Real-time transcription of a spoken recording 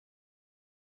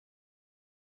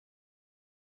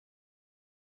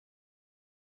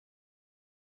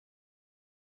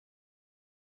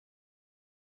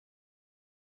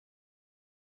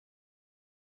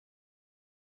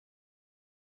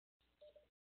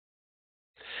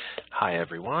Hi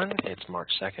everyone, it's March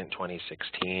 2nd,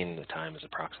 2016. The time is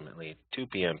approximately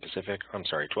 12 p.m. Pacific,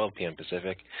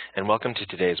 and welcome to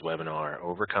today's webinar,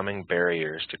 Overcoming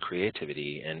Barriers to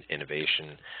Creativity and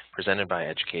Innovation, presented by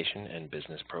Education and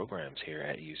Business Programs here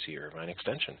at UC Irvine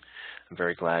Extension. I'm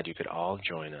very glad you could all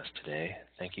join us today.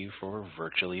 Thank you for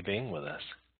virtually being with us.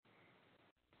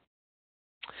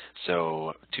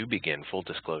 So to begin, full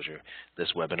disclosure,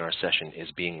 this webinar session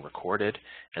is being recorded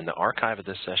and the archive of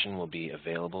this session will be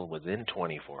available within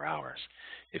 24 hours.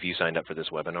 If you signed up for this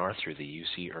webinar through the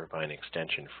UC Irvine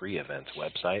Extension Free Events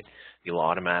website, you'll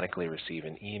automatically receive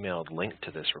an emailed link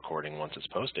to this recording once it's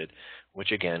posted,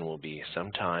 which again will be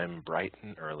sometime bright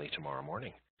and early tomorrow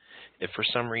morning. If for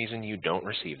some reason you don't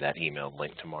receive that emailed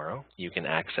link tomorrow, you can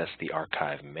access the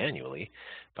archive manually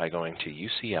by going to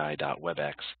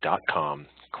uci.webex.com,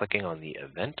 clicking on the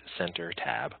Event Center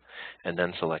tab, and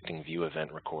then selecting View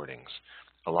Event Recordings.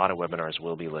 A lot of webinars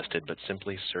will be listed, but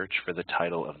simply search for the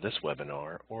title of this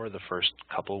webinar or the first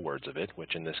couple words of it,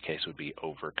 which in this case would be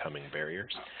Overcoming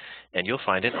Barriers, and you'll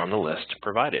find it on the list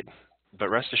provided. But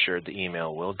rest assured, the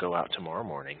email will go out tomorrow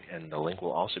morning, and the link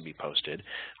will also be posted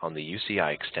on the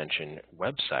UCI Extension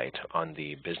website on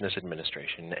the Business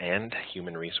Administration and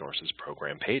Human Resources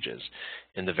program pages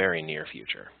in the very near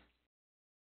future.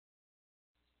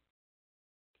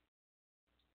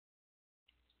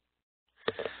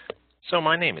 So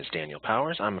my name is Daniel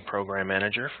Powers. I'm a program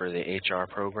manager for the HR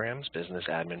programs, business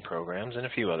admin programs, and a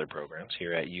few other programs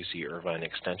here at UC Irvine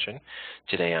Extension.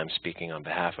 Today I'm speaking on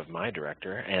behalf of my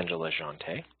director, Angela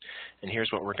Jonte, and here's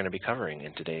what we're going to be covering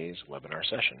in today's webinar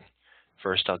session.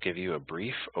 First, I'll give you a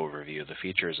brief overview of the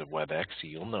features of WebEx so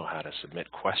you'll know how to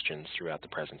submit questions throughout the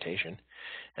presentation.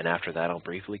 And after that, I'll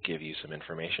briefly give you some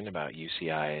information about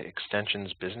UCI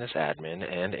Extension's business admin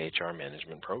and HR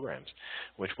management programs,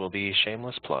 which will be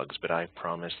shameless plugs, but I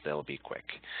promise they'll be quick.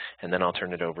 And then I'll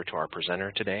turn it over to our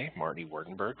presenter today, Marty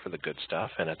Wertenberg, for the good stuff.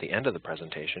 And at the end of the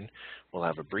presentation, we'll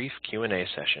have a brief Q&A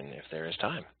session if there is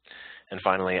time. And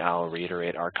finally, I'll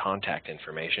reiterate our contact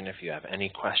information if you have any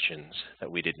questions that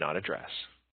we did not address.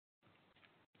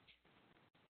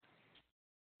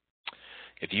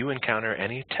 If you encounter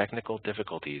any technical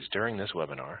difficulties during this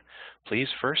webinar, please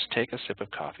first take a sip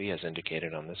of coffee as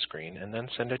indicated on the screen and then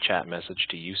send a chat message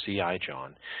to UCI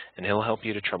John, and he'll help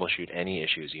you to troubleshoot any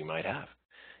issues you might have.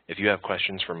 If you have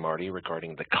questions for Marty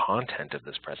regarding the content of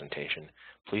this presentation,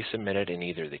 please submit it in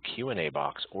either the Q&A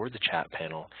box or the chat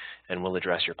panel, and we'll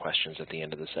address your questions at the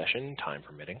end of the session, time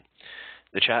permitting.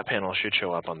 The chat panel should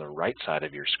show up on the right side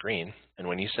of your screen, and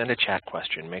when you send a chat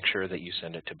question, make sure that you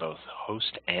send it to both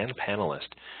host and panelist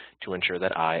to ensure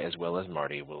that I, as well as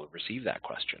Marty, will receive that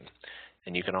question.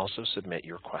 And you can also submit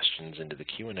your questions into the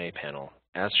Q&A panel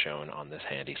as shown on this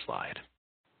handy slide.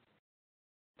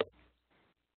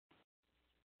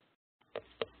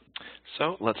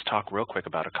 So let's talk real quick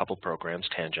about a couple programs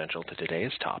tangential to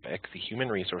today's topic, the Human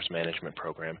Resource Management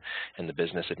Program and the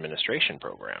Business Administration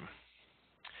Program.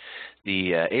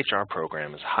 The HR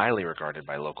program is highly regarded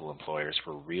by local employers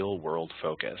for real-world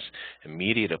focus,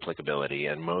 immediate applicability,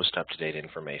 and most up-to-date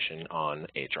information on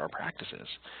HR practices.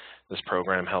 This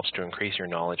program helps to increase your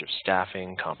knowledge of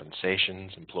staffing,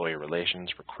 compensations, employee relations,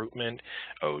 recruitment,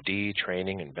 OD,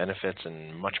 training, and benefits,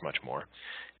 and much, much more.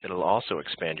 It'll also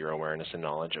expand your awareness and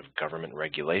knowledge of government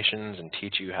regulations and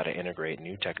teach you how to integrate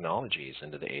new technologies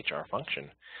into the HR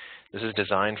function. This is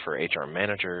designed for HR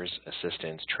managers,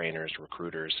 assistants, trainers,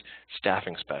 recruiters,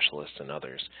 staffing specialists, and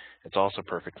others. It's also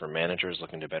perfect for managers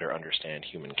looking to better understand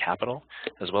human capital,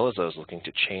 as well as those looking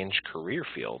to change career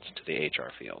fields to the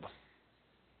HR field.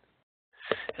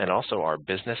 And also our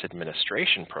Business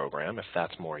Administration program, if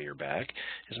that's more your bag,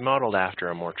 is modeled after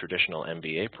a more traditional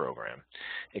MBA program.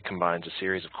 It combines a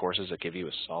series of courses that give you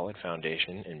a solid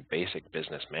foundation in basic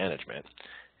business management,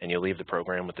 and you'll leave the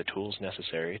program with the tools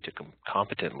necessary to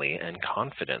competently and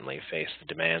confidently face the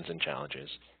demands and challenges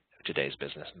of today's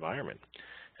business environment.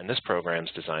 And this program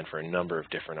is designed for a number of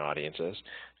different audiences.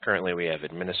 Currently, we have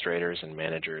administrators and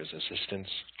managers, assistants,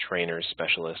 trainers,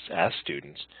 specialists as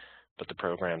students, but the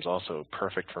program is also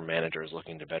perfect for managers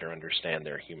looking to better understand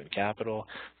their human capital,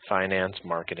 finance,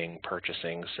 marketing,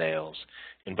 purchasing, sales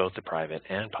in both the private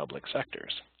and public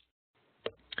sectors.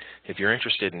 If you're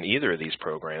interested in either of these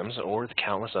programs or the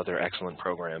countless other excellent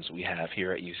programs we have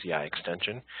here at UCI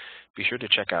Extension, be sure to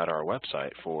check out our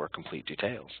website for complete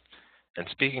details. And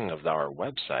speaking of our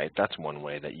website, that's one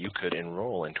way that you could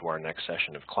enroll into our next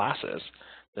session of classes.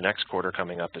 The next quarter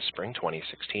coming up is spring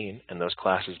 2016, and those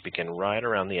classes begin right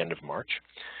around the end of March.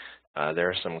 There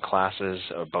are some classes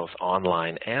both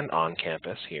online and on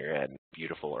campus here at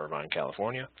beautiful Irvine,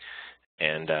 California.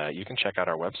 And you can check out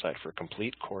our website for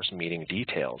complete course meeting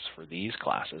details for these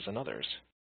classes and others.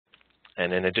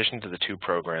 And in addition to the 2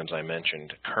 programs I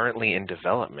mentioned, currently in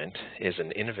development is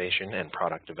an innovation and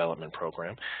product development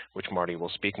program, which Marty will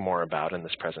speak more about in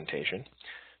this presentation.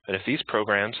 But if these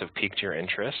programs have piqued your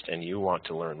interest and you want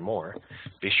to learn more,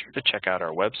 be sure to check out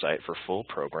our website for full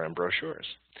program brochures.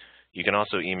 You can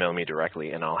also email me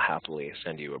directly and I'll happily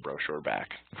send you a brochure back.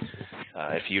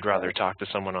 If you'd rather talk to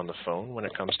someone on the phone when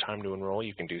it comes time to enroll,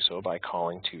 you can do so by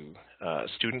calling to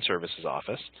Student Services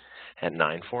Office at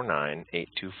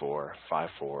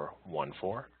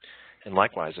 949-824-5414. And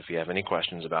likewise, if you have any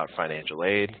questions about financial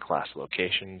aid, class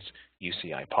locations,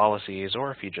 UCI policies,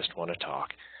 or if you just want to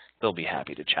talk, they'll be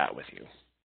happy to chat with you.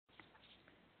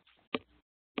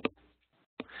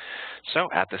 So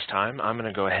at this time, I'm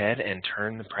going to go ahead and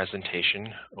turn the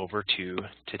presentation over to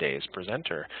today's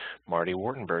presenter, Marty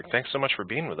Wartenberg. Thanks so much for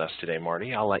being with us today,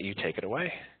 Marty. I'll let you take it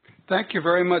away. Thank you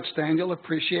very much, Daniel.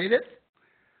 Appreciate it.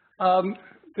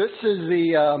 This is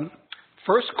the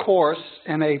first course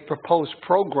in a proposed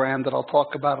program that I'll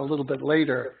talk about a little bit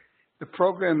later. The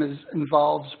program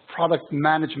involves product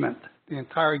management, the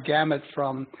entire gamut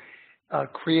from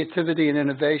creativity and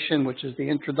innovation, which is the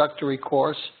introductory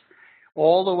course,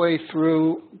 all the way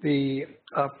through the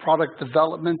product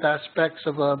development aspects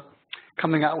of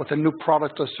coming out with a new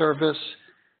product or service,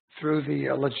 through the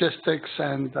logistics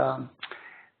and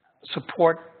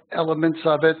support elements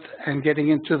of it, and getting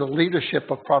into the leadership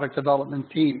of product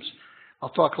development teams. I'll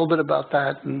talk a little bit about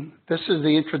that, and this is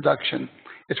the introduction.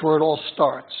 It's where it all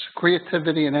starts,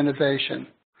 creativity and innovation.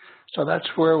 So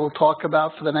that's where we'll talk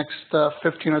about for the next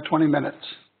 15 or 20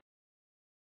 minutes.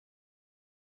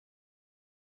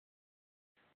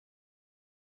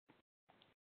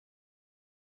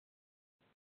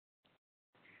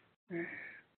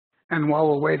 And while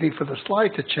we're waiting for the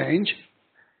slide to change,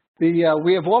 we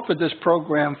have offered this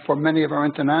program for many of our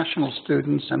international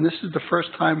students, and this is the first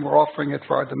time we're offering it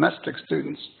for our domestic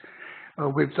students.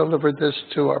 We've delivered this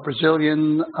to our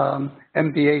Brazilian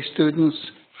MBA students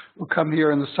who come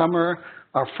here in the summer,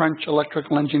 our French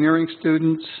electrical engineering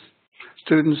students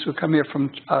who come here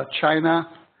from China.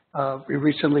 We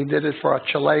recently did it for our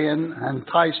Chilean and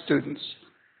Thai students.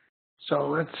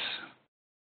 So it's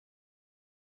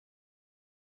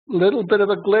a little bit of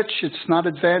a glitch. It's not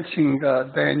advancing,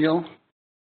 Daniel.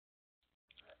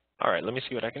 All right, let me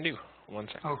see what I can do. One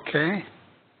second. Okay.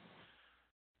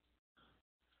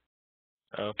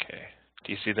 Okay.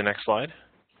 Do you see the next slide?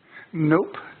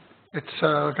 Nope. It's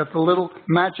got the little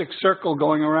magic circle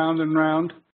going around and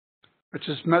round, which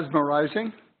is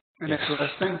mesmerizing and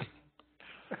interesting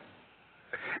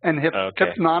and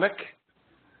hypnotic.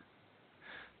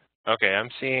 Okay, I'm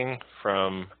seeing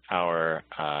from our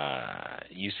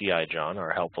UCI John,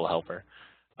 our helpful helper,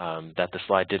 that the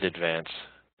slide did advance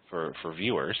for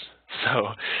viewers.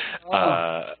 So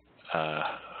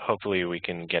hopefully we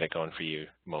can get it going for you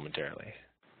momentarily.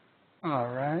 All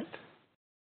right.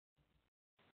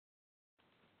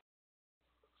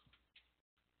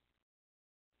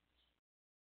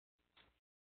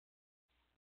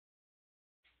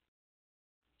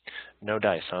 No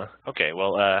dice, huh? Okay,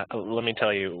 well, let me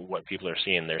tell you what people are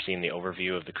seeing. They're seeing the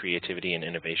overview of the Creativity and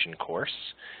Innovation course,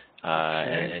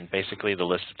 and basically the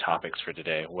list of topics for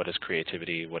today. What is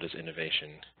creativity? What is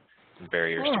innovation? And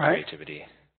barriers to creativity.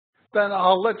 Then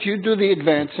I'll let you do the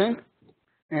advancing,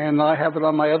 and I have it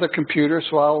on my other computer,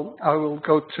 so I will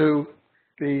go to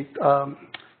the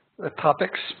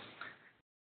topics.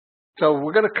 So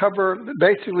we're going to cover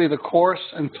basically the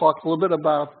course and talk a little bit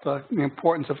about the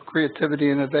importance of creativity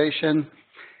and innovation.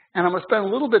 And I'm going to spend a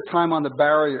little bit of time on the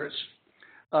barriers.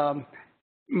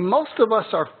 Most of us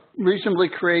are reasonably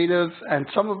creative, and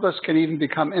some of us can even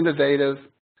become innovative,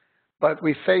 but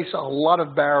we face a lot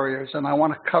of barriers, and I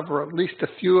want to cover at least a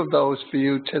few of those for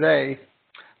you today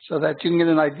so that you can get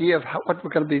an idea of what we're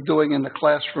going to be doing in the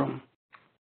classroom.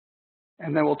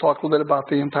 And then we'll talk a little bit about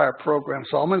the entire program.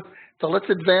 So let's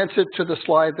advance it to the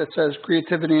slide that says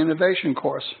Creativity and Innovation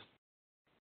course.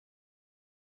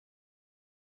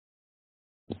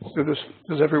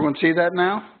 Does everyone see that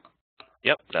now?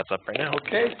 Yep, that's up right now.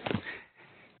 Okay.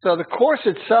 So the course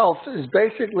itself is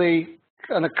basically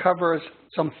going to cover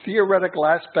some theoretical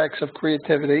aspects of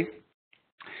creativity,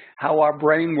 how our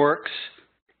brain works,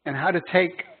 and how to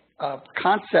take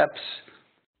concepts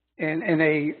in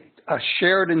a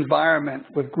shared environment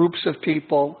with groups of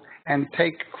people and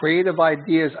take creative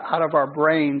ideas out of our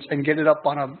brains and get it up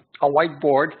on a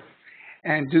whiteboard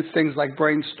and do things like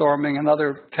brainstorming and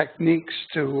other techniques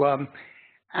to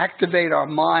activate our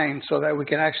mind so that we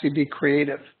can actually be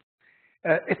creative.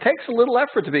 It takes a little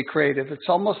effort to be creative. It's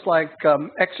almost like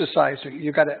exercising.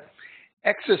 You got to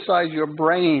exercise your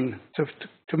brain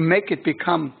to make it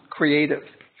become creative.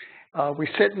 We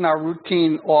sit in our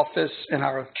routine office in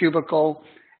our cubicle,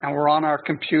 and we're on our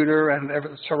computer, and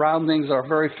the surroundings are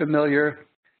very familiar.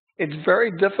 It's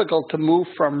very difficult to move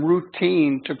from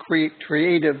routine to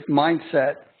creative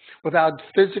mindset without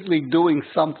physically doing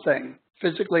something,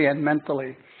 physically and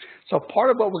mentally. So part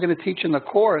of what we're going to teach in the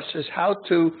course is how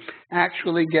to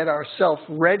actually get ourselves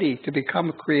ready to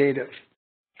become creative.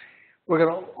 We're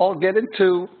going to all get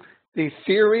into the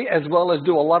theory as well as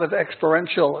do a lot of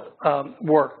experiential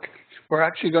work. We're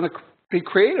actually going to be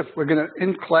creative. We're going to,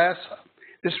 in class,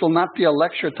 this will not be a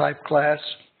lecture type class.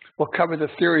 We'll cover the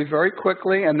theory very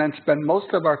quickly and then spend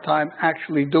most of our time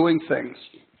actually doing things.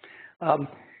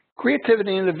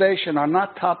 Creativity and innovation are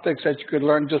not topics that you could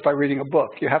learn just by reading a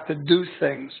book. You have to do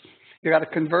things. You got to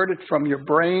convert it from your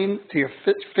brain to your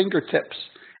fingertips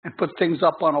and put things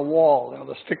up on a wall,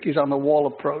 the stickies on the wall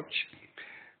approach.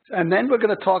 And then we're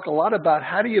going to talk a lot about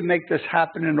how do you make this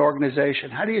happen in an organization?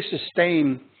 How do you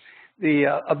sustain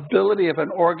the ability of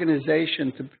an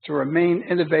organization to remain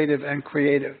innovative and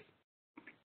creative?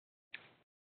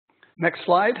 Next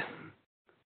slide.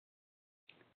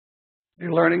 The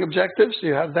learning objectives, do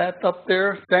you have that up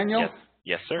there, Daniel?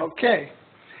 Yes, sir. Okay.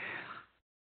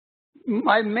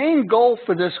 My main goal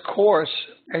for this course,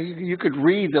 you could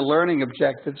read the learning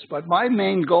objectives, but my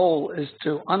main goal is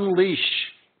to unleash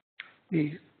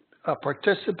the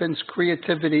participants'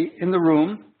 creativity in the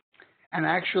room, and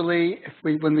actually,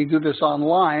 when we do this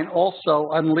online, also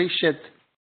unleash it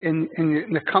in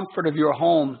the comfort of your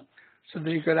home, so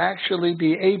that you could actually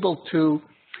be able to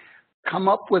come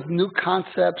up with new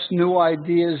concepts, new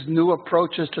ideas, new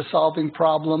approaches to solving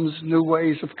problems, new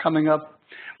ways of coming up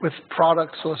with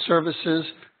products or services,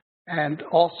 and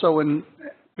also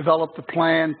develop the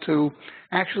plan to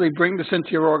actually bring this into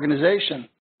your organization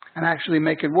and actually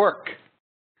make it work.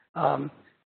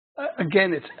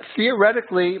 Again, it's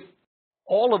theoretically,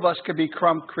 all of us could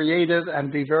become creative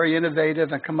and be very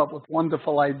innovative and come up with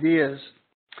wonderful ideas.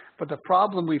 But the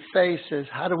problem we face is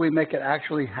how do we make it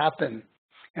actually happen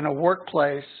in a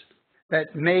workplace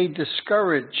that may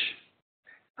discourage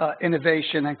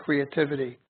innovation and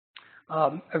creativity.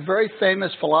 A very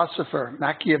famous philosopher,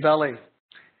 Machiavelli,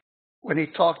 when he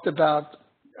talked about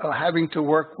having to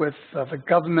work with the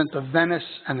government of Venice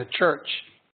and the church,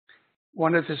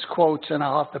 one of his quotes, and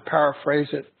I'll have to paraphrase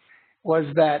it, was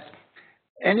that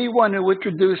anyone who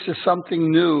introduces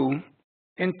something new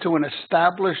into an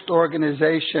established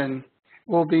organization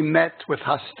will be met with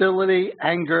hostility,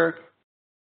 anger,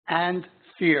 and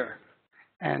fear.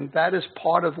 And that is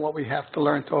part of what we have to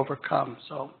learn to overcome.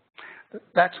 So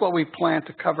that's what we plan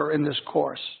to cover in this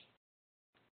course.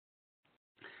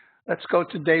 Let's go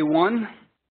to day one.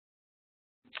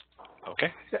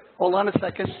 Okay. Hold on a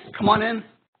second. Come on in.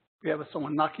 We have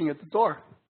someone knocking at the door.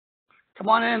 Come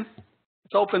on in.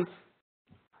 It's open.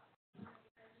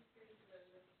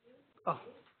 Oh,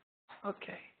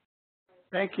 okay.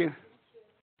 Thank you.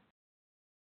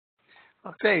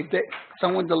 Okay,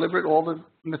 someone delivered all the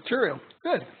material.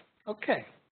 Good. Okay.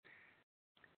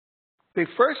 The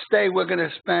first day, we're going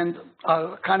to spend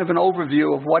kind of an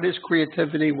overview of what is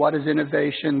creativity, what is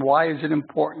innovation, why is it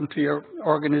important to your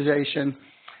organization.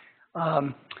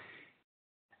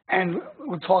 And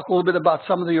we'll talk a little bit about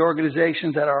some of the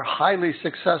organizations that are highly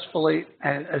successfully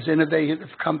as innovative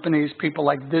companies, people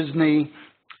like Disney,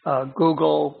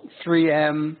 Google,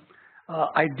 3M,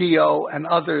 IDEO, and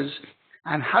others.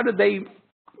 And how do they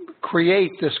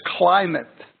create this climate,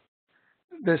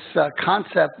 this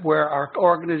concept where our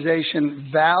organization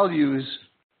values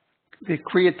the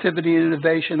creativity and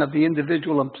innovation of the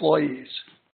individual employees?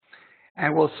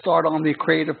 And we'll start on the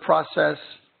creative process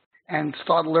and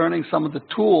start learning some of the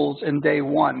tools in day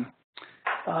one.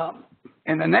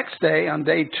 And the next day, on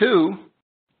day two,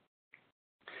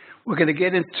 we're going to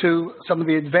get into some of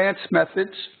the advanced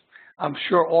methods. I'm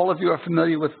sure all of you are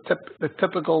familiar with the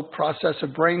typical process of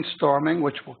brainstorming,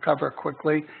 which we'll cover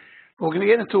quickly. But we're going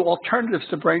to get into alternatives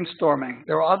to brainstorming.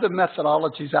 There are other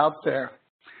methodologies out there.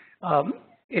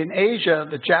 In Asia,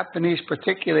 the Japanese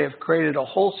particularly have created a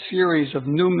whole series of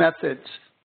new methods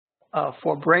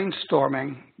for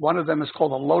brainstorming. One of them is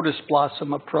called the Lotus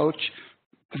Blossom approach,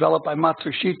 developed by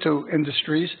Matsushita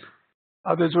Industries.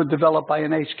 Others were developed by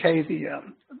NHK,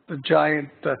 the giant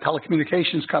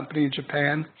telecommunications company in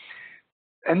Japan.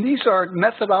 And these are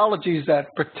methodologies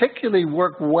that particularly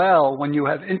work well when you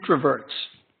have introverts,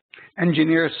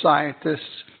 engineers, scientists,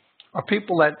 or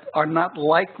people that are not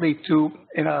likely to,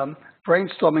 in a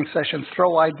brainstorming session,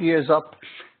 throw ideas up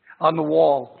on the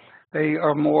wall. They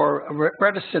are more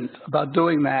reticent about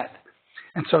doing that.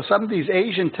 And so some of these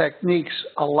Asian techniques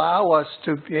allow us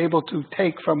to be able to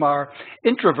take from our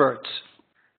introverts,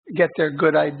 get their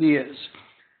good ideas.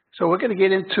 So we're going to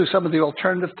get into some of the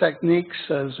alternative techniques.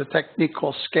 There's a technique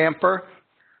called Scamper,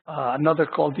 another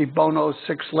called De Bono's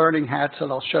 6 learning hats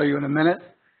that I'll show you in a minute.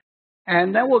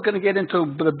 And then we're going to get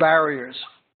into the barriers.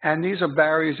 And these are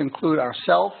barriers include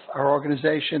ourself, our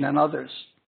organization, and others.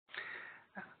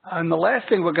 And the last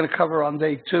thing we're going to cover on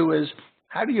day 2 is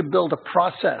how do you build a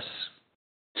process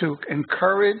to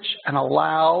encourage and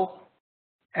allow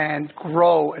and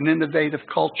grow an innovative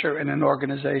culture in an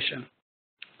organization.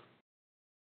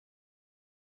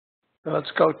 So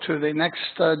let's go to the next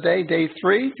day, day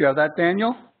 3. Do you have that,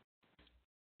 Daniel?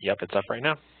 Yep, it's up right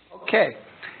now. Okay.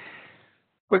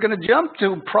 We're going to jump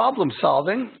to problem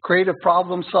solving, creative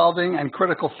problem solving, and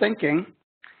critical thinking.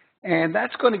 And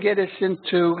that's going to get us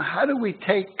into how do we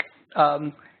take,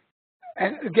 and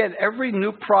again, every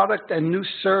new product and new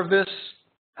service,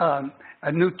 a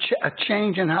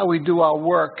change in how we do our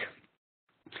work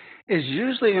is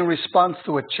usually in response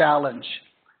to a challenge.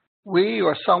 We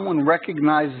or someone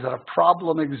recognizes that a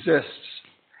problem exists,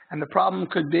 and the problem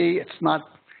could be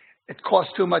it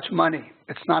costs too much money,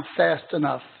 it's not fast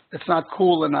enough, it's not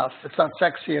cool enough, it's not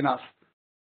sexy enough.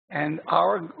 And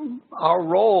our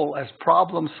role as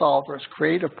problem solvers,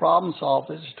 creative problem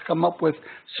solvers, is to come up with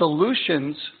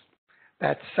solutions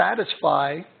that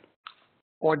satisfy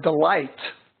or delight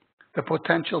the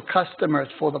potential customers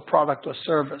for the product or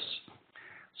service.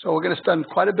 So we're going to spend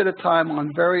quite a bit of time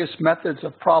on various methods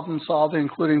of problem solving,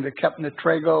 including the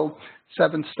Kepner-Trego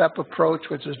 7-step approach,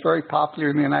 which is very popular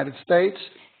in the United States.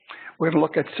 We're going to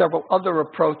look at several other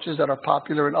approaches that are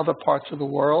popular in other parts of the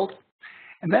world.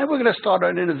 And then we're going to start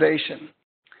on innovation.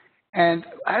 And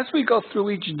as we go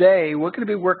through each day, we're going to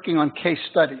be working on case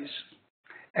studies.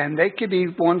 And they could be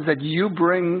ones that you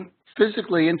bring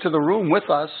physically into the room with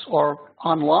us or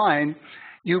online.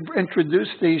 You introduce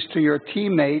these to your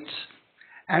teammates,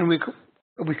 and we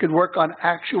could work on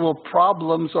actual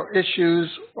problems or issues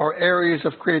or areas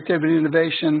of creativity and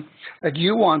innovation that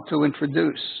you want to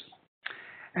introduce.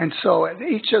 And so at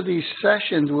each of these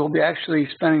sessions, we'll be actually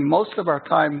spending most of our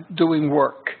time doing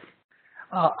work.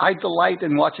 I delight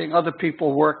in watching other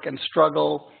people work and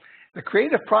struggle. The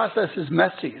creative process is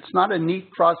messy. It's not a neat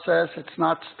process. It's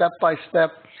not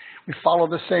step-by-step. We follow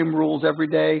the same rules every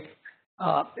day.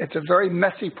 It's a very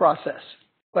messy process,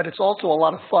 but it's also a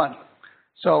lot of fun.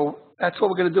 So that's what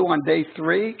we're going to do on day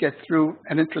 3, get through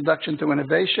an introduction to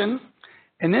innovation.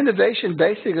 And innovation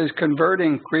basically is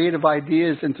converting creative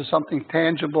ideas into something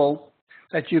tangible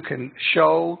that you can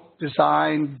show,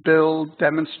 design, build,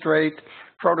 demonstrate,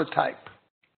 prototype.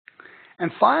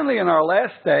 And finally, in our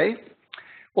last day,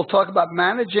 we'll talk about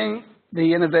managing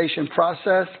the innovation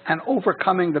process and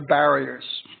overcoming the barriers.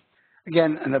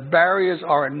 Again, and the barriers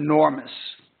are enormous.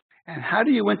 And how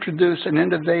do you introduce an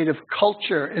innovative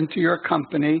culture into your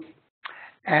company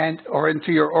or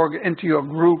into your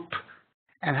group?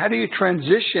 And how do you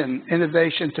transition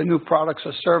innovation to new products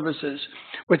or services,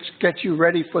 which gets you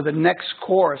ready for the next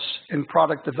course in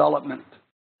product development?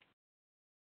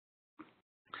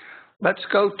 Let's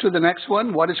go to the next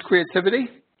one. What is creativity?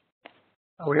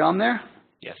 Are we on there?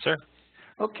 Yes, sir.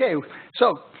 Okay,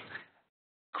 so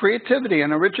creativity,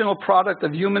 an original product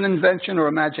of human invention or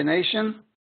imagination.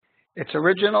 It's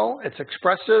original, it's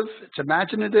expressive, it's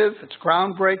imaginative, it's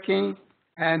groundbreaking,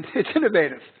 and it's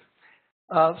innovative.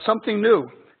 Something new.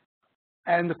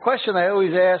 And the question I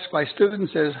always ask my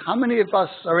students is, how many of us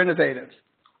are innovative?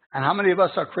 And how many of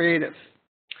us are creative?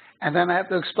 And then I have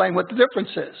to explain what the difference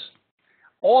is.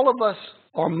 All of us,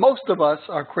 or most of us,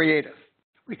 are creative.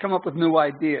 We come up with new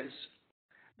ideas.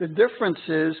 The difference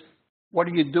is, what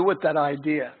do you do with that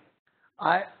idea?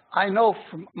 I know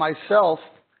for myself,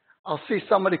 I'll see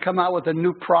somebody come out with a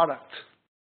new product,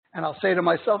 and I'll say to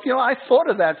myself, you know, I thought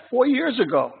of that 4 years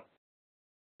ago.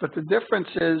 But the difference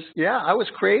is, yeah, I was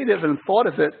creative and thought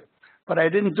of it, but I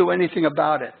didn't do anything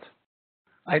about it.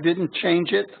 I didn't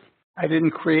change it. I didn't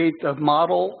create a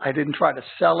model. I didn't try to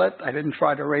sell it. I didn't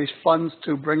try to raise funds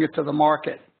to bring it to the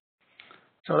market.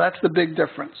 So that's the big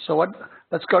difference. So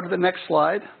let's go to the next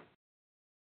slide.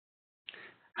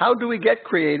 How do we get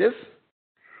creative?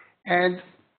 And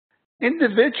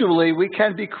individually, we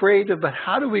can be creative, but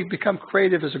how do we become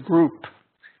creative as a group?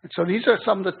 And so these are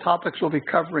some of the topics we'll be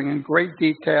covering in great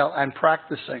detail and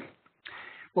practicing.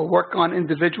 We'll work on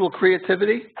individual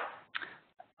creativity.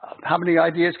 How many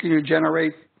ideas can you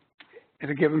generate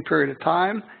in a given period of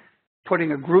time?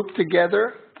 Putting a group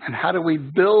together, and how do we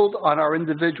build on our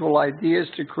individual ideas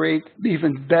to create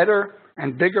even better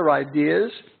and bigger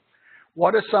ideas?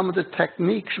 What are some of the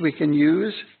techniques we can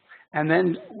use? And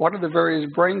then what are the various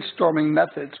brainstorming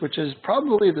methods, which is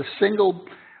probably the single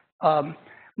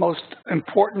most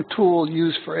important tool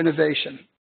used for innovation.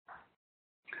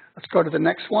 Let's go to the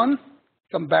next one,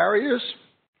 some barriers.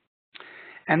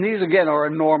 And these, again, are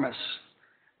enormous.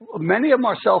 Many of them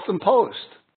are self-imposed.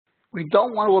 We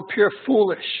don't want to appear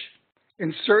foolish.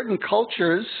 In certain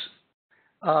cultures,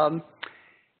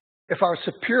 if our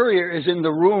superior is in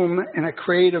the room in a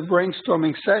creative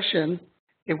brainstorming session,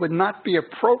 it would not be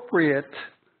appropriate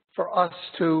for us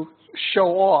to show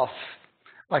off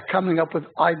by coming up with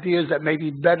ideas that may be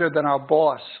better than our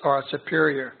boss or our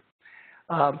superior.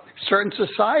 Certain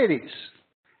societies,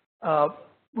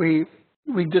 we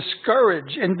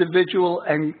discourage individual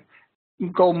and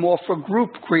go more for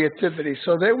group creativity.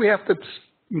 So there we have to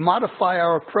modify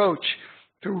our approach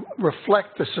to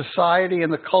reflect the society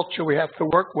and the culture we have to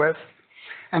work with.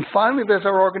 And finally, there's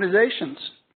our organizations.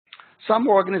 Some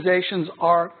organizations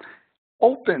are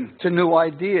open to new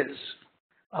ideas.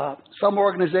 Some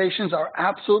organizations are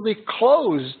absolutely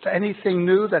closed to anything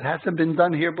new that hasn't been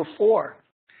done here before.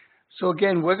 So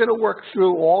again, we're going to work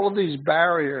through all of these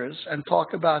barriers and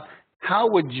talk about how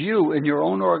would you in your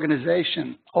own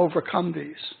organization overcome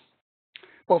these,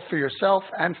 both for yourself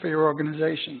and for your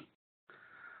organization.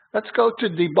 Let's go to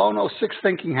De Bono 6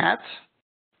 Thinking Hats.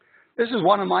 This is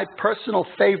one of my personal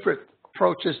favorite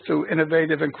approaches to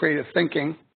innovative and creative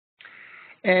thinking.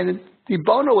 And De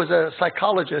Bono was a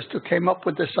psychologist who came up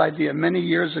with this idea many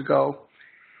years ago.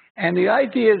 And the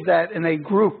idea is that in a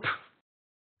group,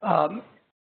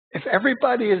 if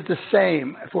everybody is the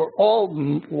same, if we're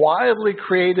all wildly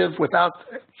creative without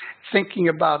thinking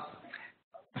about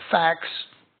facts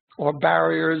or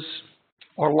barriers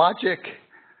or logic,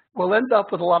 we'll end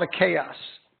up with a lot of chaos.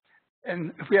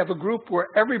 And if we have a group where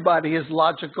everybody is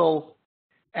logical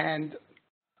and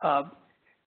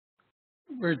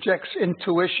rejects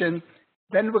intuition,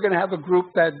 then we're going to have a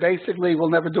group that basically will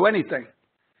never do anything.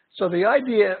 So the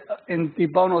idea in De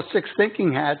Bono's 6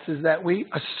 Thinking Hats is that we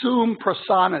assume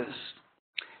personas.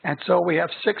 And so we have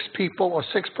 6 people or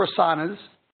 6 personas.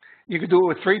 You could do it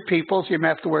with 3 people, so you may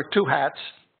have to wear 2 hats.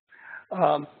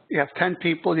 You have 10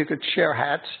 people, you could share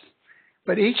hats.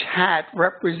 But each hat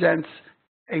represents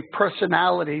a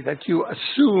personality that you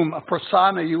assume, a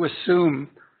persona you assume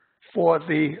for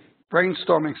the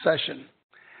brainstorming session.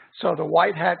 So the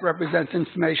white hat represents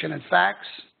information and facts.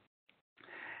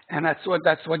 And that's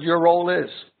what your role is.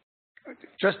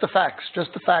 Just the facts,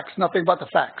 nothing but the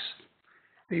facts.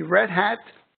 The red hat,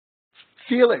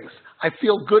 feelings. I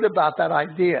feel good about that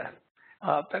idea.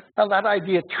 That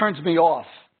idea turns me off.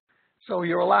 So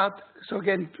you're allowed, so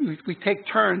again, we take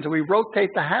turns and we rotate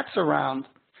the hats around.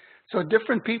 So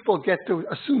different people get to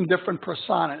assume different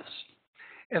personas.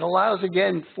 It allows,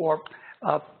 again, for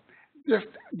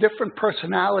different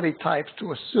personality types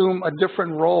to assume a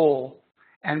different role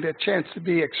and a chance to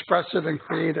be expressive and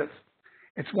creative.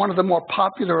 It's one of the more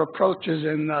popular approaches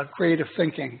in creative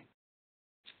thinking.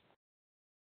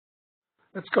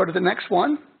 Let's go to the next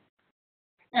one.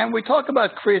 And we talk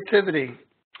about creativity.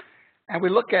 And we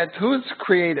look at who's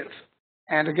creative.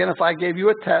 And again, if I gave you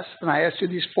a test and I asked you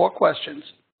these 4 questions,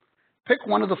 pick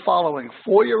one of the following: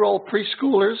 4-year-old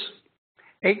preschoolers,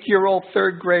 8-year-old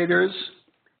 3rd graders,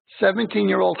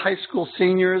 17-year-old high school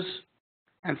seniors,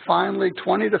 and finally,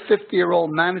 20 to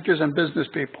 50-year-old managers and business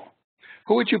people.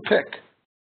 Who would you pick?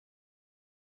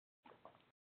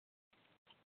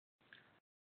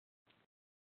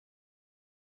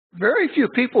 Very few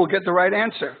people get the right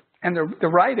answer. And the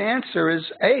right answer is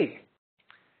A.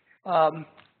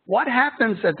 What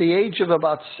happens at the age of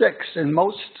about 6 in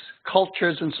most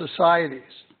cultures and societies?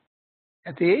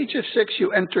 At the age of 6,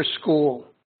 you enter school.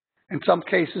 In some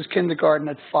cases, kindergarten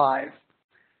at 5.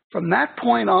 From that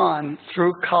point on,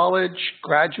 through college,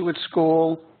 graduate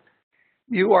school,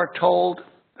 you are told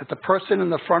that the person in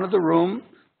the front of the room,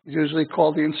 usually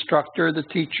called the instructor, the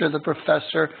teacher, the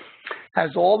professor,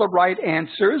 has all the right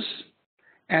answers,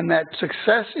 and that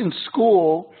success in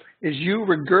school is you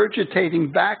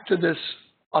regurgitating back to this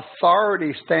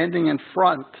authority standing in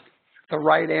front the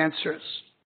right answers.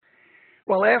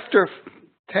 Well, after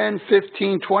 10,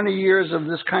 15, 20 years of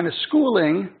this kind of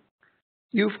schooling,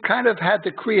 you've kind of had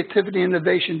the creativity and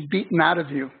innovation beaten out of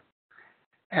you.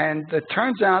 And it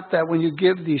turns out that when you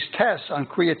give these tests on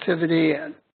creativity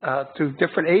to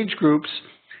different age groups,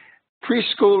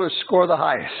 preschoolers score the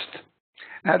highest.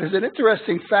 Now, there's an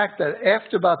interesting fact that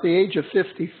after about the age of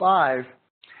 55,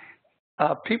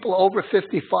 people over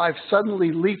 55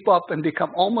 suddenly leap up and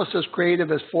become almost as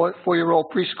creative as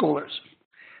 4-year-old preschoolers.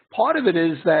 Part of it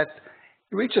is that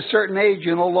you reach a certain age,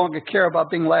 you no longer care about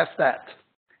being laughed at,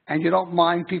 and you don't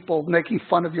mind people making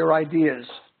fun of your ideas.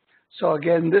 So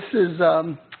again, this is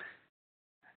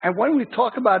And when we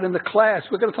talk about in the class,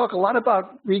 we're going to talk a lot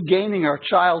about regaining our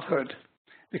childhood,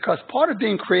 because part of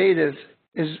being creative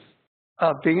is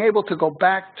being able to go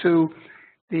back to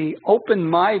the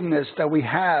open-mindedness that we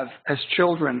have as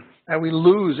children, that we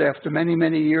lose after many,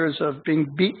 many years of being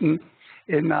beaten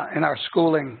in our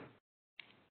schooling.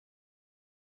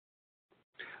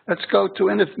 Let's go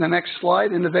to the next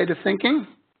slide, innovative thinking.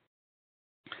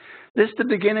 This is the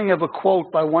beginning of a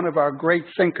quote by one of our great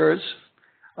thinkers,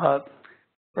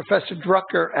 Professor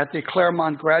Drucker at the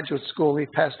Claremont Graduate School. He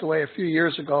passed away a few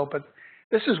years ago, but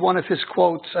this is one of his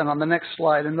quotes, and on the next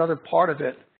slide, another part of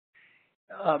it.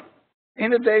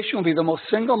 Innovation will be the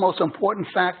single most important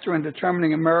factor in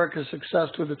determining America's success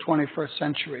through the 21st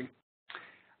century.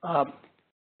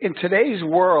 In today's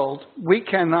world, we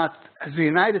cannot, as the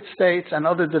United States and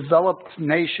other developed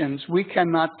nations, we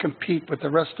cannot compete with the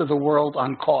rest of the world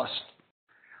on cost.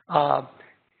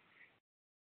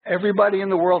 Everybody in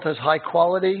the world has high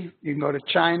quality. You can go to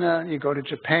China, you go to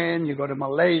Japan, you go to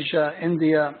Malaysia,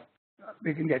 India.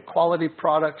 We can get quality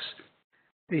products.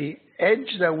 The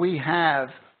edge that we have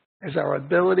is our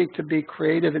ability to be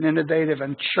creative and innovative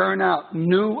and churn out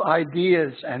new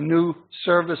ideas and new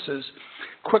services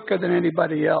quicker than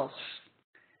anybody else.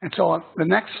 And so on the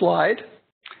next slide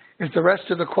is the rest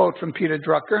of the quote from Peter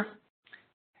Drucker.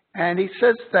 And he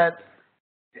says that,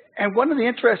 and one of the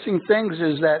interesting things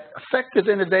is that effective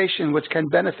innovation, which can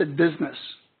benefit business,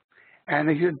 and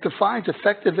he defines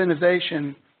effective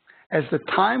innovation as the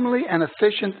timely and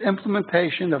efficient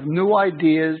implementation of new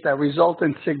ideas that result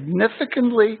in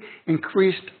significantly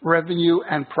increased revenue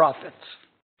and profits.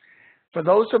 For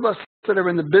those of us that are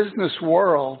in the business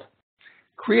world,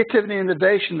 creativity and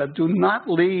innovation that do not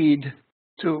lead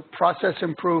to process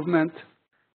improvement,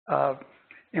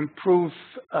 improve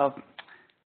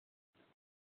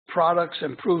products,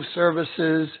 improve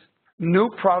services, new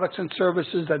products and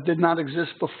services that did not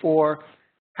exist before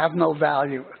have no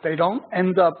value. If they don't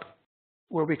end up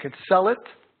where we could sell it,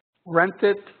 rent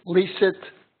it, lease it,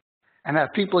 and have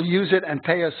people use it and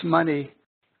pay us money,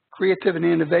 creativity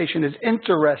and innovation is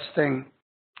interesting,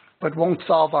 but won't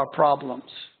solve our problems.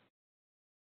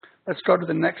 Let's go to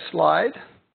the next slide.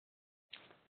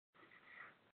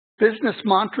 Business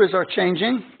mantras are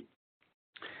changing.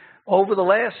 Over the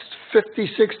last 50,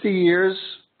 60 years,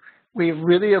 we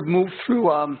really have moved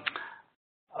through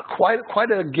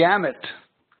quite a gamut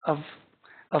of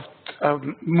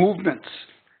movements,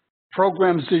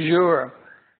 programs du jour.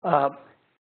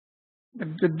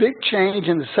 The big change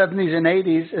in the 70s and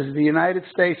 80s is the United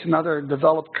States and other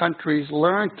developed countries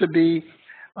learned to be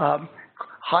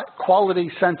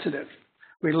quality sensitive.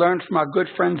 We learned from our good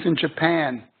friends in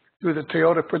Japan through the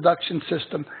Toyota production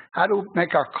system how to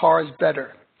make our cars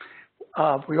better.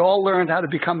 We all learned how to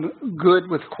become good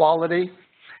with quality.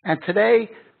 And today,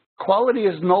 quality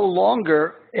is no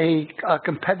longer a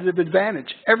competitive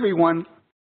advantage. Everyone,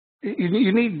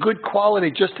 you need good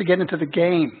quality just to get into the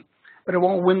game, but it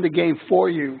won't win the game for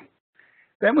you.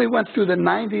 Then we went through the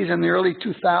 90s and the early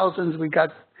 2000s. We got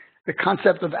the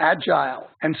concept of agile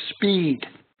and speed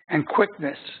and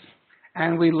quickness.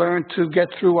 And we learned to get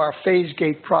through our phase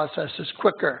gate processes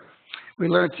quicker. We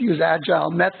learned to use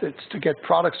agile methods to get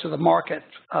products to the market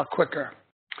quicker.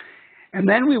 And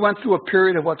then we went through a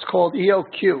period of what's called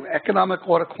EOQ, economic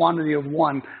order quantity of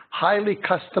one, highly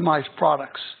customized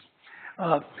products.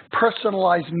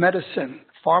 Personalized medicine.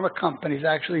 Pharma companies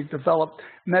actually developed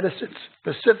medicines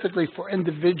specifically for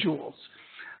individuals.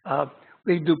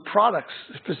 We do products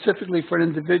specifically for an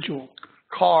individual.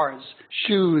 Cars,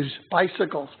 shoes,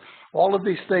 bicycles. All of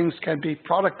these things can be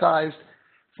productized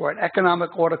for an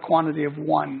economic order quantity of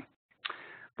one.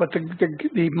 But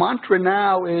the mantra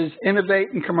now is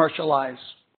innovate and commercialize.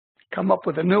 Come up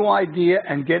with a new idea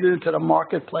and get it into the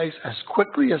marketplace as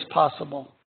quickly as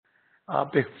possible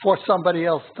before somebody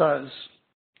else does.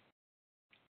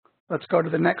 Let's go to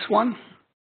the next one.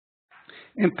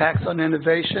 Impacts on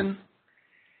innovation.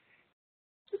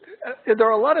 There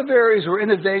are a lot of areas where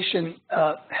innovation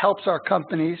helps our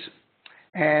companies,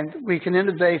 and we can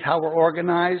innovate how we're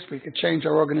organized. We can change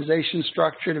our organization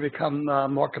structure to become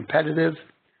more competitive,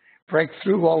 break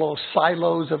through all those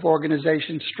silos of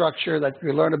organization structure that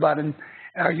we learn about in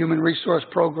our human resource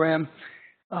program.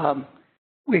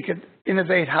 We could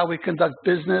innovate how we conduct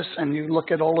business, and you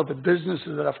look at all of the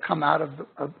businesses that have come out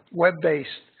of web-based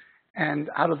and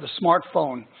out of the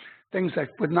smartphone, things that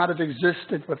would not have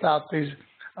existed without these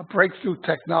breakthrough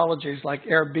technologies like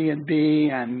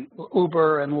Airbnb and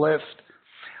Uber and Lyft.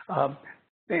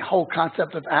 The whole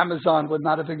concept of Amazon would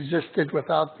not have existed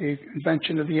without the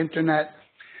invention of the internet.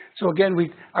 So again,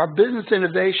 our business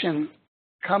innovation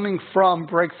coming from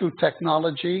breakthrough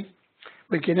technology,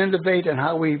 We can innovate in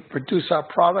how we produce our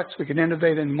products. We can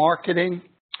innovate in marketing.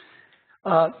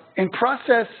 In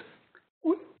process,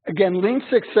 again, Lean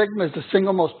Six Sigma is the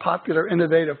single most popular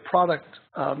innovative product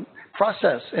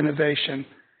process innovation.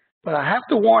 But I have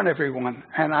to warn everyone,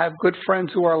 and I have good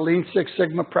friends who are Lean Six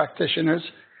Sigma practitioners,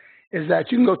 is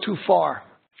that you can go too far.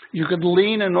 You could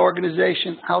lean an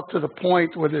organization out to the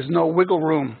point where there's no wiggle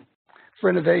room for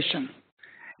innovation.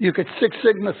 You could Six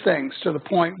Sigma things to the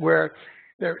point where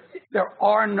there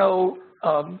are no,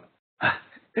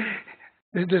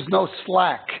 there's no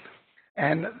slack.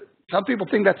 And some people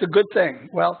think that's a good thing.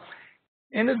 Well,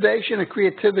 innovation and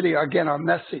creativity, again, are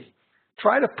messy.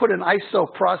 Try to put an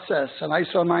ISO process, an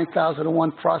ISO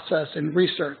 9001 process in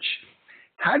research.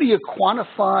 How do you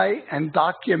quantify and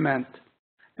document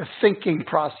the thinking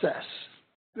process,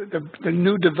 the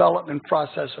new development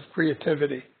process of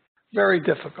creativity? Very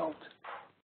difficult.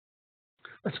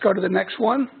 Let's go to the next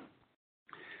one.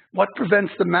 What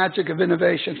prevents the magic of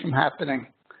innovation from happening?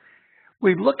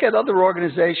 We look at other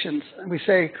organizations and we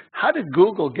say, how did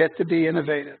Google get to be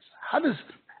innovative? How does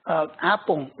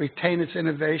Apple retain its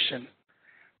innovation?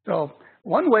 So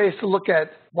one way is to look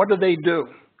at what do they do?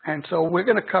 And so we're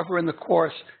going to cover in the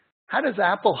course, how does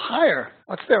Apple hire?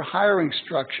 What's their hiring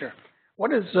structure?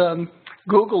 What does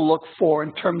Google look for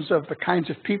in terms of the kinds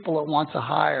of people it wants to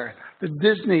hire? The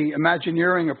Disney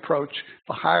Imagineering approach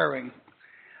for hiring.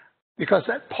 Because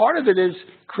that part of it is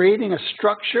creating a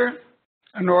structure,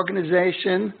 an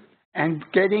organization, and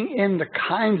getting in the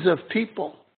kinds of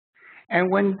people.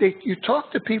 And when you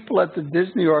talk to people at the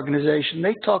Disney organization,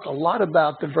 they talk a lot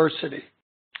about diversity.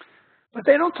 But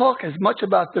they don't talk as much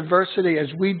about diversity as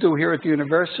we do here at the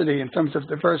university in terms of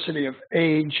diversity of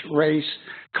age, race,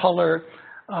 color,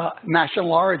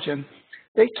 national origin.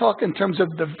 They talk in terms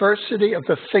of diversity of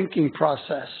the thinking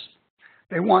process.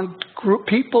 They want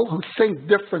people who think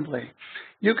differently.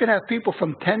 You can have people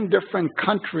from 10 different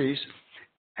countries,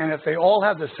 and if they all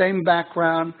have the same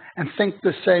background and think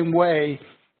the same way,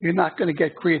 you're not going to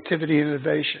get creativity and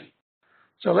innovation.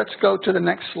 So let's go to the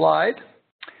next slide.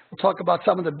 We'll talk about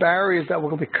some of the barriers that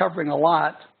we'll be covering a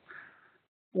lot.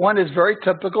 One is very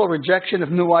typical, rejection of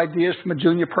new ideas from a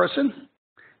junior person.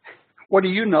 What do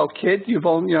you know, kid? You're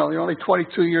only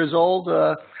 22 years old.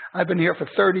 I've been here for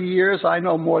 30 years. I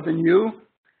know more than you.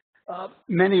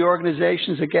 Many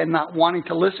organizations, again, not wanting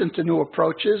to listen to new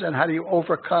approaches, and how do you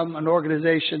overcome an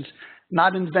organization's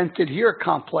not invented here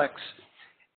complex?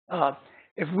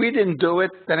 If we didn't do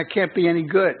it, then it can't be any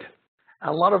good.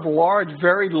 A lot of large,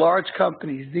 very large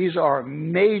companies, these are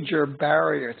major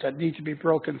barriers that need to be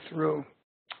broken through.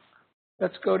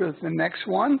 Let's go to the next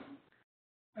one,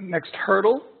 the next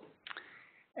hurdle.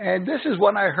 And this is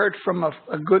one I heard from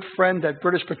a good friend at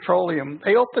British Petroleum.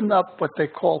 They opened up what they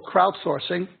call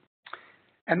crowdsourcing,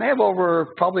 and they have over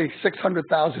probably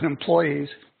 600,000 employees.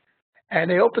 And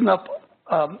they opened up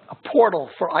a portal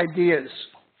for ideas,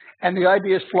 and the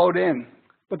ideas flowed in.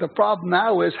 But the problem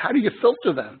now is, how do you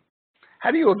filter them?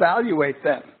 How do you evaluate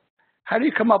them? How do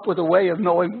you come up with a way of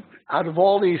knowing, out of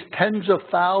all these tens of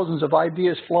thousands of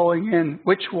ideas flowing in,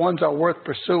 which ones are worth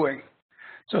pursuing?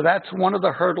 So that's one of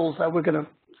the hurdles that we're going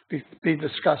to be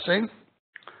discussing.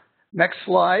 Next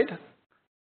slide.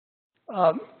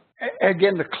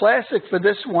 Again, the classic for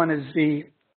this one is the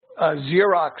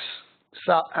Xerox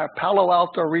Palo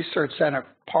Alto Research Center,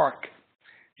 PARC.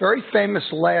 Very famous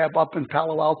lab up in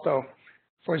Palo Alto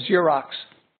for Xerox.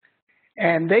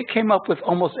 And they came up with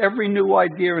almost every new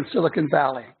idea in Silicon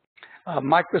Valley.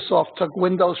 Microsoft took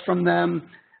Windows from them.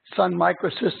 Sun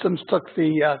Microsystems took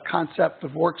the concept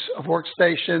of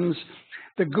workstations.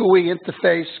 The GUI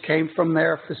interface came from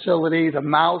their facility, the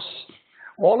mouse.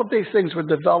 All of these things were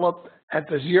developed at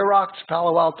the Xerox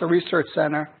Palo Alto Research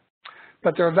Center.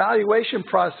 But their evaluation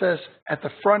process at the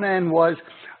front end was,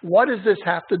 what does this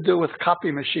have to do with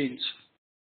copy machines?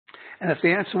 And if the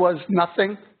answer was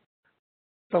nothing,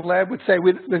 the lab would say,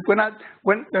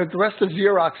 the rest of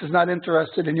Xerox is not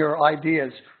interested in your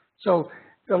ideas. So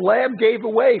the lab gave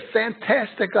away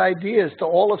fantastic ideas to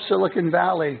all of Silicon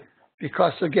Valley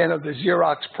because, again, of the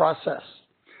Xerox process.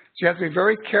 So you have to be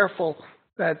very careful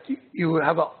that you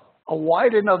have a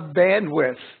wide enough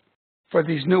bandwidth for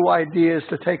these new ideas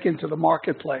to take into the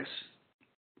marketplace.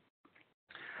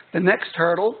 The next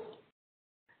hurdle,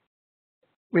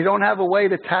 we don't have a way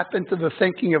to tap into the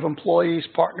thinking of employees,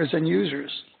 partners, and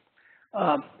users.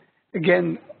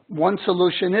 Again, one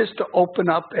solution is to open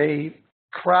up a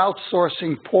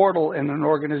crowdsourcing portal in an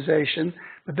organization,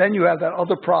 but then you have that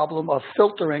other problem of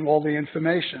filtering all the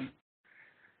information.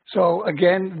 So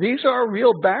again, these are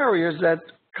real barriers that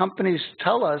companies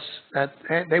tell us that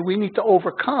we need to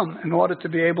overcome in order to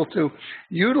be able to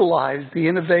utilize the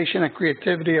innovation and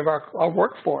creativity of our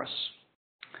workforce.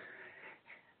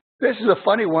 This is a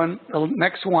funny one, the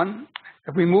next one.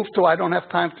 If we move to I don't have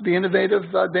time to be innovative,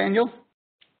 Daniel?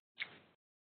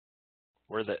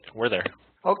 We're there.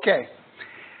 Okay.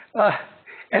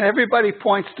 And everybody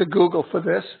points to Google for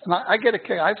this. And I get a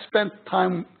kick. I've spent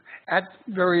time at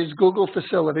various Google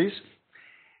facilities.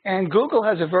 And Google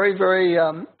has a very, very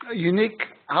unique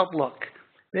outlook.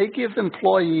 They give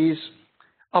employees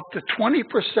up to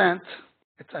 20%,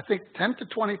 I think 10 to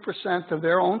 20% of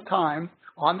their own time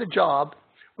on the job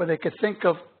where they could think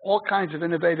of all kinds of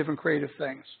innovative and creative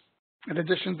things in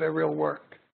addition to their real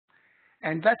work.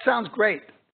 And that sounds great.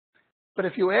 But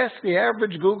if you ask the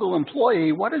average Google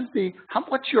employee,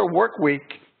 what's your work week?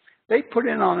 They put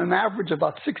in on an average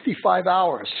about 65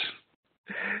 hours.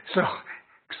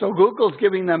 So Google's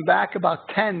giving them back about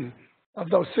 10 of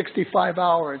those 65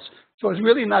 hours. So it's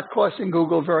really not costing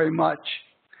Google very much.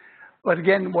 But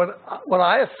again, what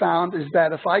I have found is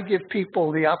that if I give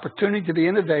people the opportunity to be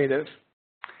innovative,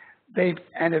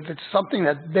 and if it's something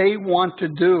that they want to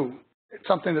do, it's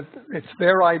something that it's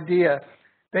their idea,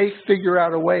 they figure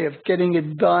out a way of getting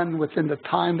it done within the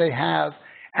time they have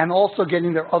and also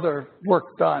getting their other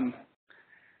work done.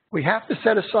 We have to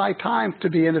set aside time to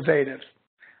be innovative.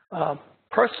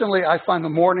 Personally, I find the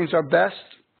mornings are best.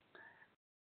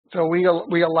 So we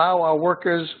allow our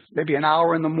workers maybe an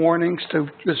hour in the mornings to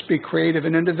just be creative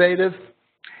and innovative,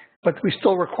 but we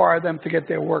still require them to get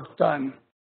their work done.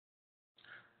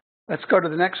 Let's go to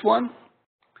the next one.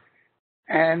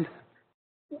 And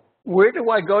where do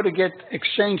I go to get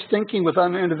exchange thinking with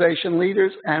other innovation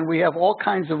leaders? And we have all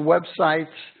kinds of websites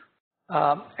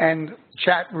and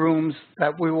chat rooms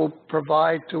that we will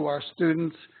provide to our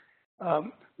students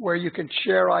where you can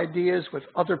share ideas with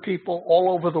other people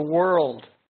all over the world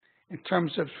in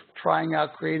terms of trying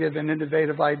out creative and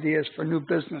innovative ideas for new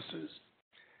businesses.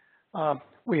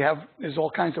 There's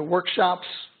all kinds of workshops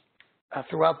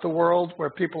throughout the world where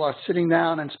people are sitting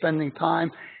down and spending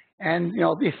time. And,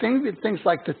 things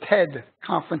like the TED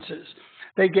conferences,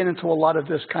 they get into a lot of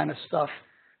this kind of stuff.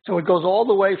 So it goes all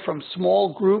the way from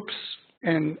small groups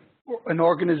and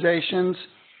organizations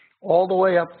all the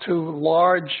way up to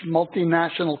large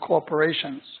multinational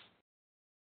corporations.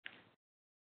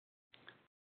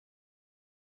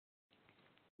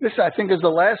 This, I think, is the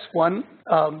last one.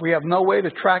 We have no way to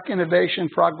track innovation,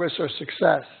 progress, or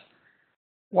success.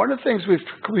 One of the things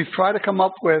we've tried to come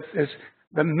up with is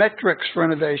the metrics for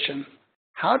innovation.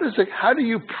 How do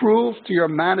you prove to your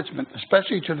management,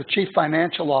 especially to the chief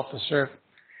financial officer,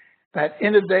 that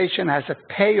innovation has a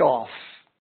payoff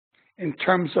in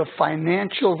terms of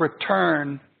financial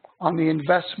return on the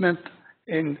investment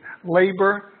in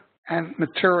labor and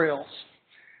materials?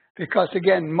 Because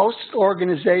again, most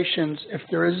organizations, if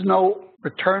there is no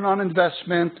return on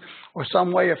investment or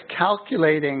some way of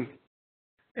calculating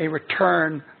a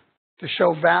return to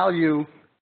show value,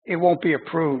 it won't be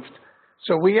approved.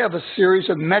 So we have a series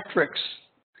of metrics,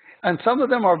 and some of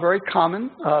them are very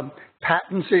common.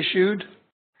 Patents issued,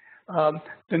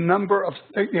 the number of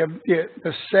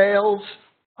the sales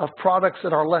of products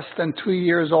that are less than 2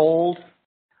 years old.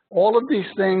 All of these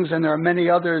things, and there are many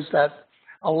others that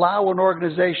allow an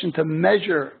organization to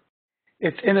measure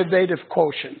its innovative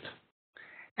quotient.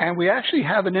 And we actually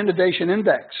have an innovation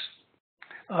index.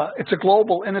 It's a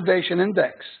global innovation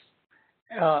index.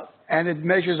 And it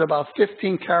measures about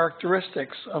 15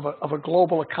 characteristics of a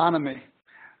global economy.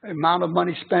 The amount of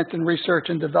money spent in research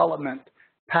and development,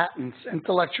 patents,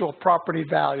 intellectual property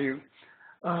value,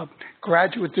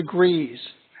 graduate degrees,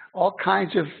 all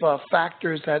kinds of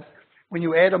factors that when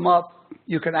you add them up,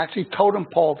 you can actually totem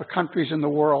pole the countries in the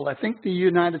world. I think the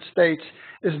United States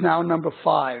is now number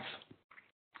 5.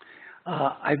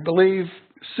 I believe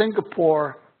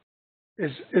Singapore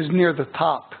is near the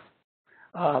top.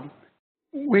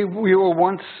 We were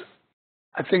once,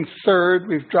 I think, 3rd.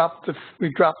 We've dropped to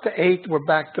 8th. We're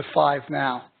back to 5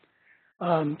 now.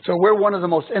 So we're one of the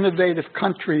most innovative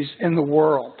countries in the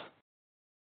world.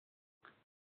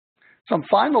 Some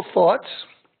final thoughts.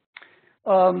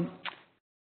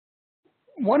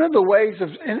 One of the ways of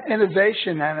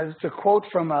innovation, and it's a quote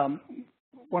from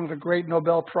one of the great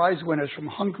Nobel Prize winners from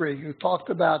Hungary, who talked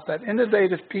about that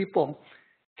innovative people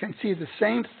can see the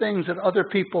same things that other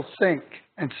people think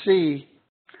and see,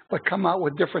 but come out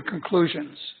with different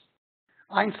conclusions.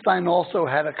 Einstein also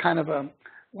had a kind of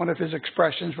one of his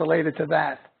expressions related to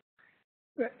that.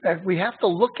 That we have to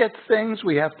look at things,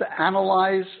 we have to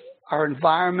analyze our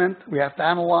environment, we have to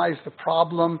analyze the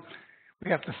problem,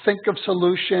 we have to think of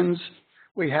solutions,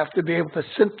 We have to be able to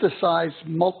synthesize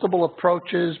multiple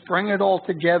approaches, bring it all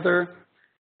together,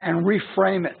 and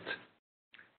reframe it.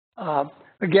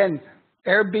 Again,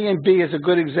 Airbnb is a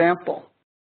good example.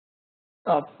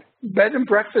 Bed and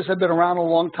breakfasts have been around a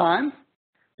long time.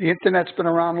 The internet's been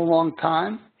around a long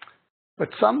time. But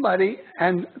somebody,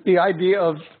 and the idea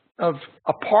of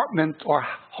apartment or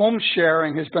home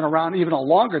sharing has been around even a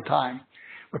longer time,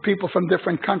 where people from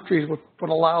different countries would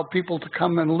allow people to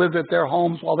come and live at their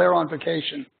homes while they're on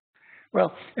vacation.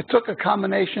 Well, it took a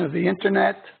combination of the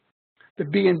internet, the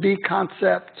B&B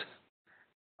concept,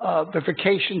 the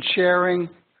vacation sharing,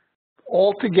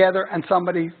 all together, and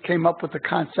somebody came up with the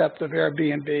concept of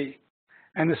Airbnb.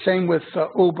 And the same with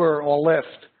Uber or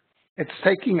Lyft. It's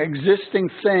taking existing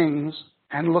things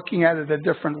and looking at it a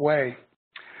different way.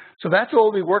 So that's what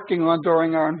we'll be working on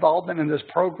during our involvement in this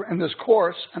program, in this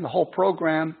course, and the whole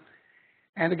program.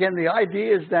 And again, the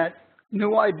idea is that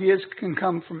new ideas can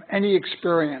come from any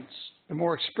experience. The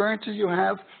more experiences you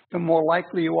have, the more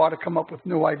likely you are to come up with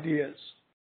new ideas.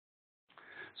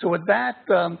 So with that,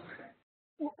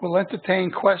 we'll entertain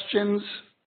questions,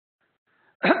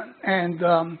 and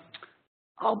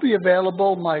I'll be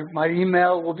available. My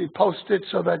email will be posted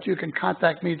so that you can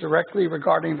contact me directly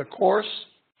regarding the course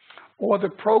or the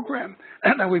program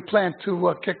that we plan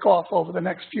to kick off over the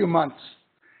next few months.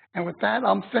 And with that,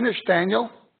 I'm finished, Daniel.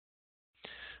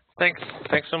 Thanks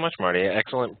so much, Marty.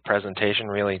 Excellent presentation,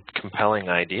 really compelling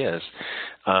ideas.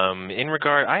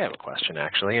 I have a question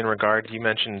actually. In regard, you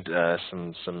mentioned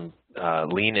some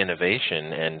lean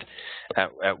innovation, and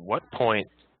at what point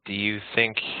do you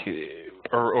think,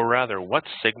 or rather, what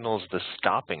signals the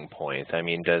stopping point? I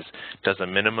mean, does a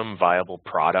minimum viable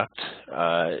product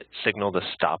signal the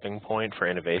stopping point for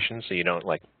innovation, so you don't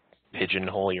like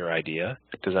pigeonhole your idea?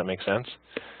 Does that make sense?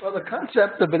 Well, the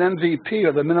concept of an MVP,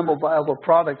 or the minimal viable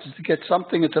product, is to get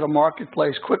something into the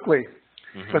marketplace quickly,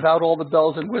 without all the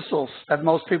bells and whistles that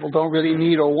most people don't really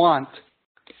need or want.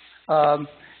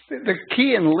 The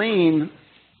key in lean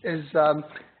is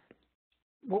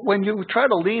when you try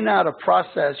to lean out a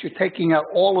process, you're taking out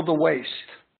all of the waste.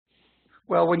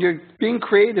 Well, when you're being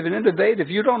creative and innovative,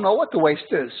 you don't know what the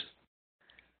waste is.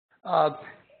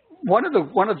 One of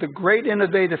the great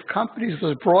innovative companies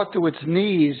was brought to its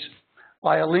knees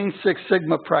by a Lean Six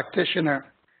Sigma practitioner.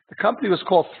 The company was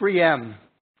called 3M.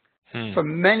 For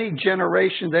many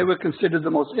generations, they were considered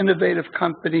the most innovative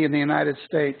company in the United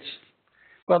States.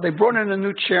 Well, they brought in a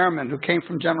new chairman who came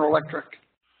from General Electric,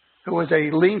 who was a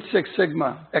Lean Six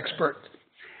Sigma expert.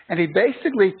 And he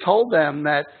basically told them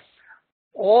that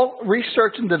all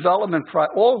research and development,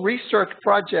 all research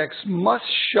projects must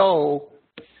show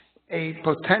a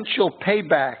potential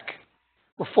payback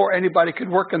before anybody could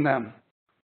work in them.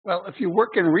 Well, if you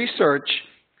work in research,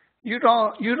 you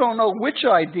don't know which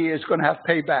idea is going to have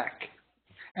payback.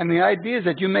 And the idea is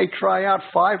that you may try out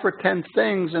 5 or 10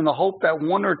 things in the hope that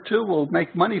 1 or 2 will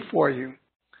make money for you.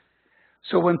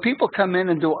 So when people come in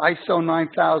and do ISO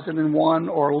 9001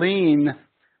 or Lean,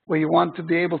 where you want to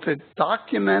be able to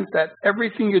document that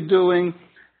everything you're doing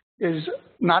is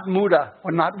not muda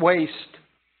or not waste,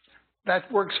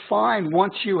 that works fine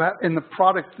once you have in the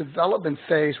product development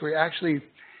phase where you're actually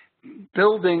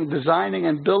designing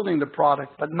and building the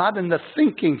product, but not in the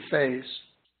thinking phase.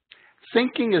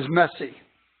 Thinking is messy.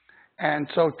 And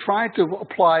so trying to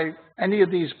apply any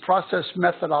of these process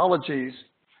methodologies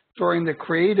during the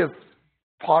creative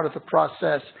part of the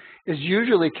process is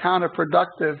usually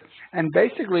counterproductive and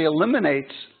basically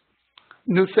eliminates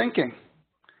new thinking.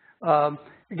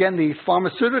 Again, the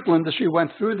pharmaceutical industry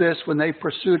went through this when they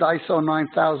pursued ISO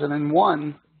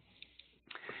 9001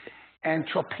 and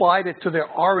applied it to their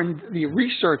the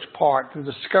research part, the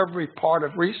discovery part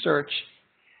of research.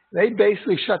 They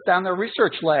basically shut down their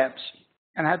research labs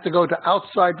and had to go to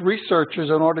outside researchers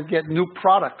in order to get new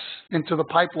products into the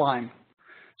pipeline.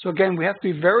 So again, we have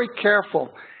to be very careful.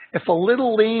 If a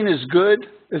little lean is good,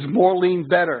 is more lean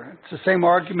better? It's the same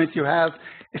argument you have.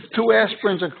 If 2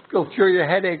 aspirins will cure your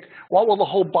headache, what will the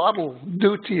whole bottle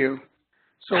do to you?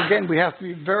 So again, we have to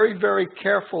be very, very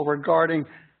careful regarding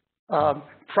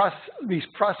these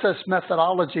process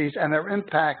methodologies and their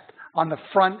impact on the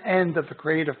front end of the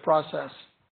creative process.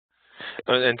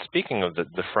 And speaking of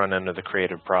the front end of the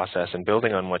creative process and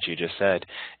building on what you just said,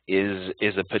 is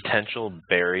a potential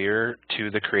barrier to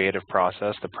the creative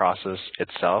process, the process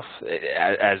itself,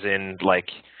 as in like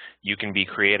you can be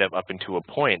creative up into a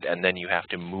point and then you have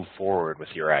to move forward with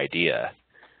your idea?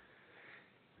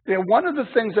 Yeah, one of the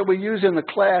things that we use in the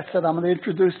class that I'm going to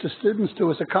introduce the students to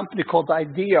is a company called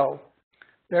IDEO.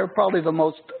 They're probably the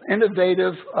most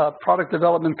innovative product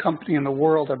development company in the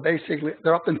world.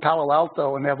 They're up in Palo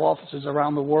Alto and they have offices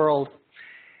around the world.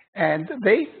 And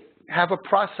they have a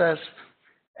process,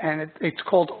 and it's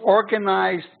called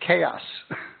organized chaos.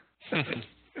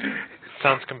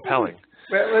 Sounds compelling.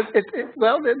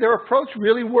 Well, their approach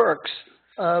really works.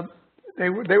 They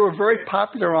were very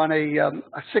popular on a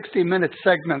 60-minute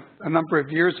segment a number of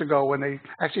years ago when they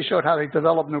actually showed how they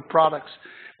develop new products.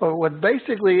 But what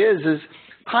basically is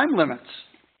time limits.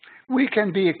 We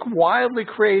can be wildly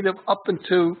creative up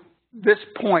until this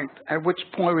point, at which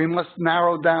point we must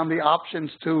narrow down the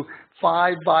options to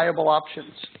 5 viable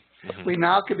options. Mm-hmm. We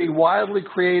now can be wildly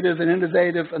creative and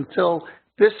innovative until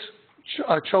this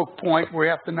choke point where we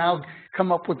have to now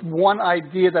come up with one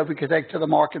idea that we could take to the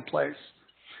marketplace.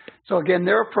 So again,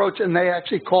 their approach, and they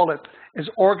actually call it, is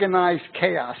organized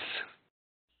chaos.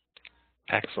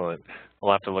 Excellent.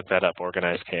 We'll have to look that up,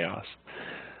 organized chaos.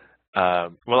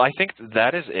 Well, I think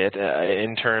that is it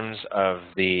in terms of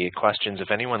the questions.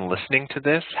 If anyone listening to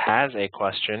this has a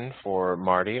question for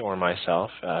Marty or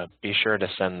myself, be sure to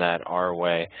send that our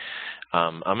way.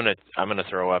 I'm gonna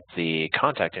throw up the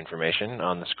contact information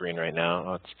on the screen right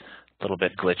now. It's a little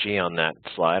bit glitchy on that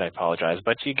slide, I apologize,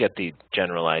 but you get the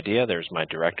general idea. There's my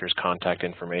director's contact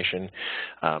information,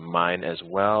 mine as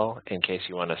well. In case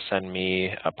you want to send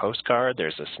me a postcard,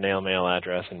 there's a snail mail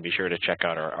address, and be sure to check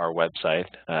out our website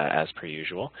as per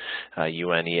usual,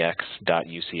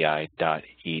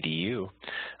 unex.uci.edu.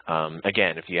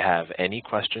 Again, if you have any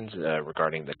questions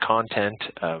regarding the content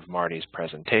of Marty's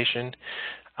presentation,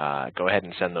 go ahead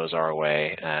and send those our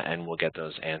way, and we'll get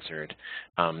those answered.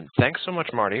 Thanks so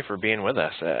much, Marty, for being with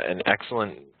us. An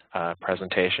excellent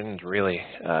presentation. Really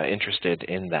interested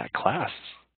in that class.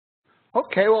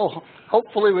 Okay, well,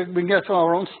 hopefully we can get some of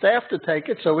our own staff to take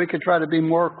it so we can try to be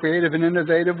more creative and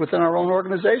innovative within our own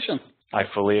organization. I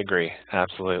fully agree.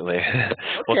 Absolutely.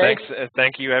 Well,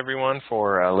 thank you, everyone,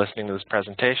 for listening to this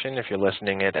presentation. If you're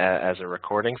listening it as a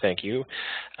recording, thank you,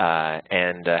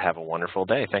 and have a wonderful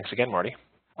day. Thanks again, Marty.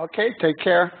 Okay, take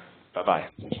care. Bye-bye.